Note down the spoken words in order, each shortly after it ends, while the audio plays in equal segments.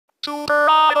Hey,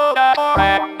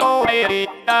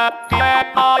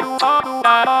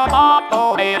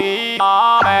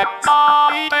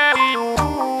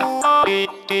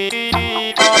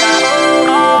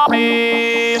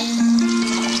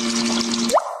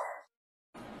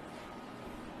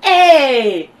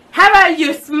 how about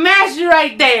you smash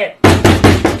right there?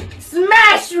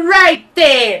 Smash right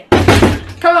there!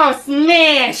 Come on,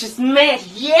 smash, smash,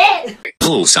 yeah!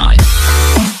 Bullseye.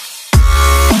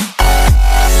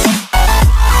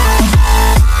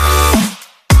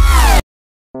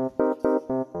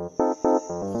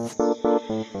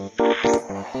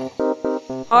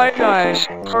 Hi guys,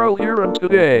 Carl here, and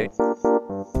today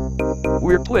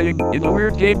we're playing in a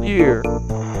weird game here.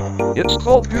 It's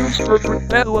called Doomspire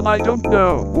Brickbattle, and I don't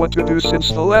know what to do since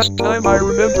the last time I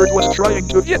remembered was trying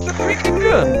to get the freaking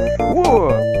gun.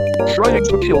 Whoa! Trying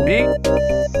to kill me?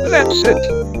 That's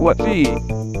it. What the?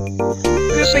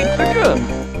 This ain't the gun.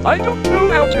 I don't know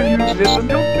how to use this and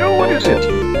don't know what is it.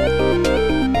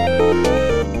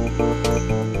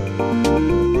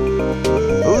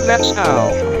 Oh, that's how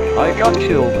I got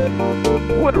killed.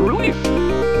 What a relief.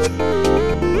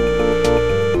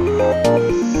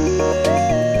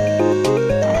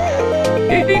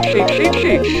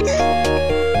 Shake.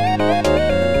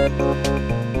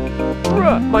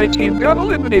 Bruh, my team got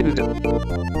eliminated.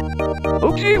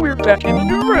 Okay, we're back in a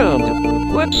new round.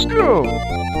 Let's go.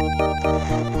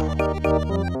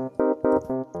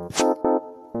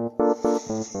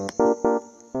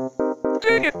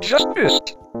 Dang it, just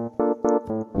missed.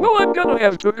 Well, I'm gonna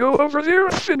have to go over there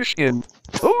and finish him.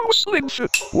 Oh,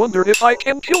 slingshot. Wonder if I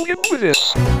can kill him with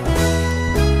this.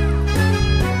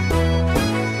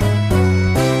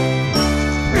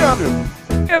 Got him.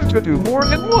 Have to do more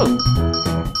than one.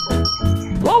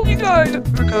 Well, he died,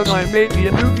 because I may be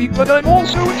a newbie, but I'm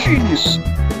also a genius.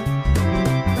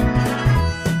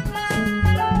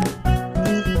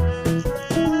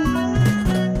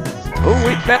 Oh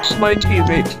wait, that's my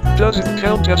teammate. Doesn't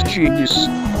count as genius.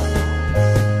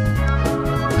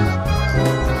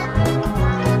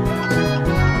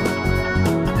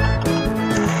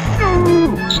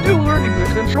 No! Still learning the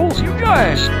controls, you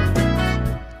guys!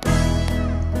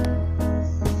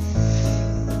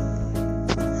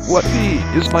 What the?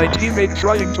 Is my teammate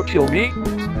trying to kill me?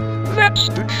 That's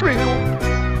betrayal.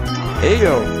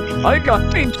 Ayo, I got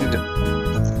painted.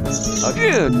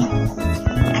 Again.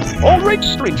 Alright,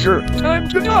 stranger, time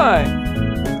to die.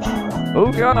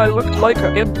 Oh god, I looked like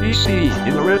an NPC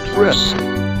in a red dress.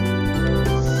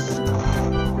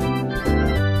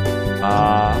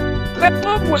 That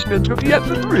bomb was meant to be at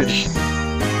the bridge.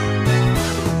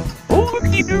 Oh look,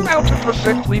 he knew how to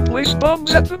perfectly place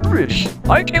bombs at the bridge.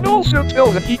 I can also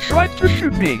tell that he tried to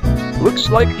shoot me. Looks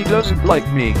like he doesn't like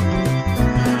me.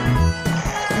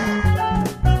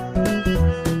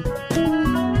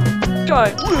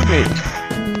 Die, roommate.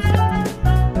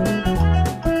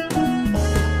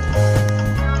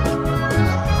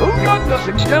 Oh god,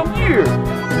 nothing's down here.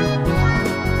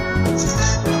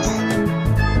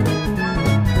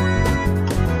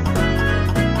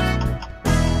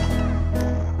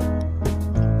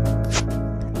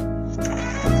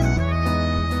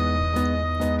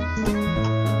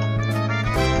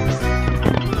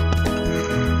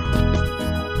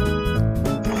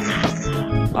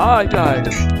 I died.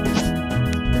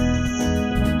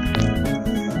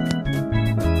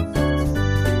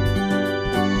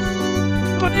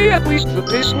 But hey, at least the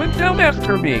base went down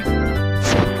after me.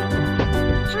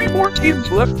 3 more teams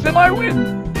left, then I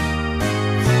win.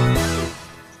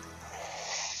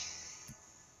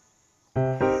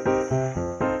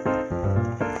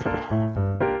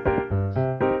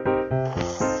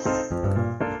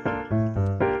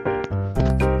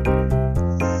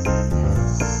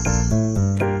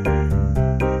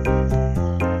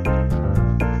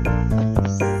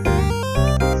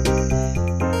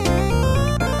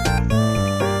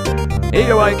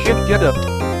 Ayo, I can't get up.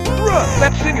 Bruh,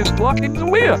 that thing is blocking the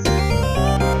way up.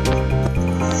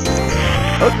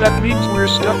 But that means we're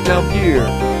stuck down here.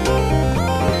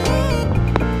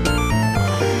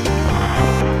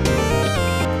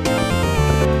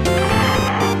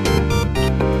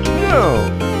 No!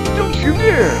 Don't you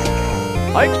dare!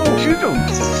 I told you don't.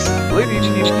 Ladies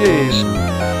these days.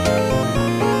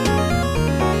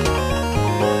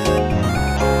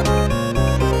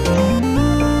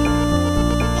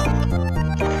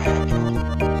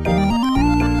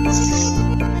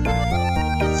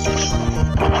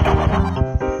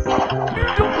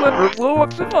 Let her blow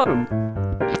up the bottom.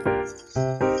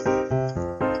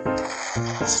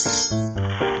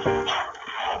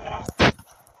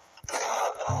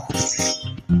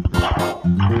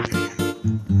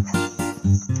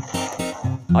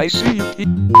 I see you.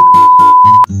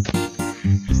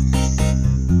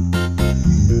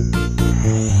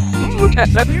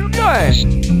 Have you guys?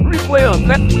 Replay on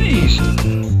that, please.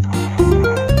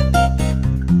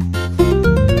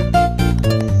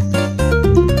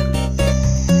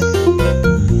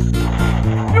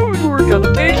 Knew you were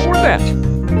gonna pay for that.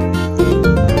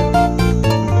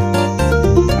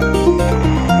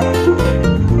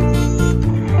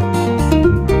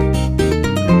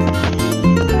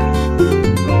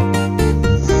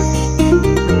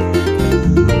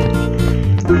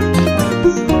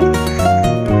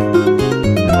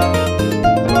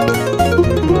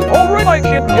 I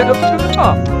can't get up to the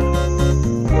top.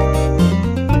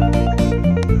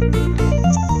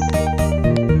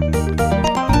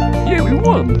 Yeah, we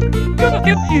won. Gonna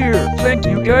get here. Thank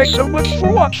you guys so much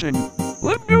for watching.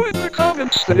 Let me know in the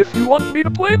comments that if you want me to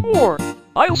play more.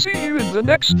 I'll see you in the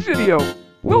next video.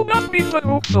 Well, not me, but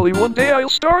hopefully one day I'll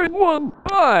star in one.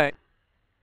 Bye.